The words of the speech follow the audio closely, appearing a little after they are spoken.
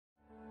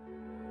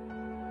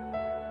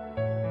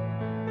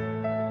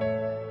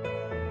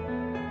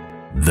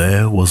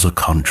There was a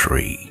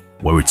country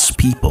where its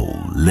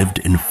people lived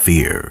in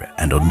fear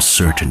and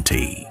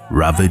uncertainty,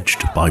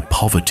 ravaged by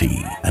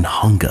poverty and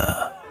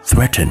hunger,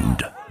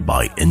 threatened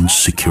by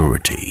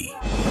insecurity.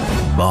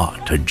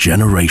 But a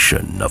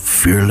generation of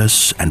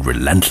fearless and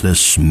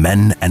relentless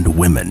men and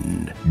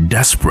women,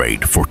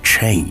 desperate for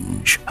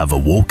change, have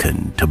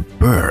awoken to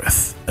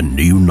birth a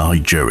new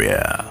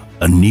Nigeria,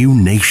 a new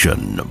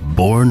nation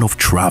born of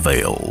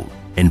travail,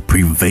 in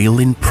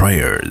prevailing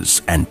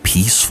prayers and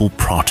peaceful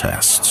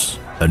protests.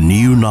 A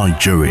new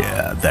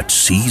Nigeria that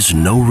sees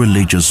no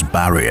religious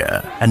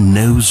barrier and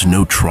knows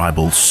no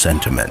tribal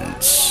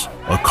sentiments.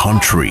 A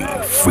country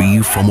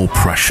free from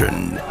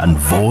oppression and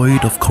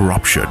void of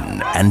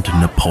corruption and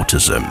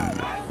nepotism.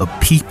 A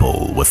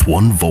people with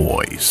one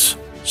voice,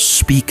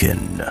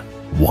 speaking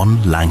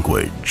one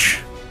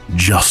language.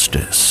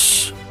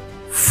 Justice,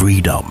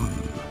 freedom,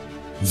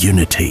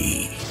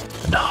 unity,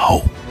 and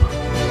hope.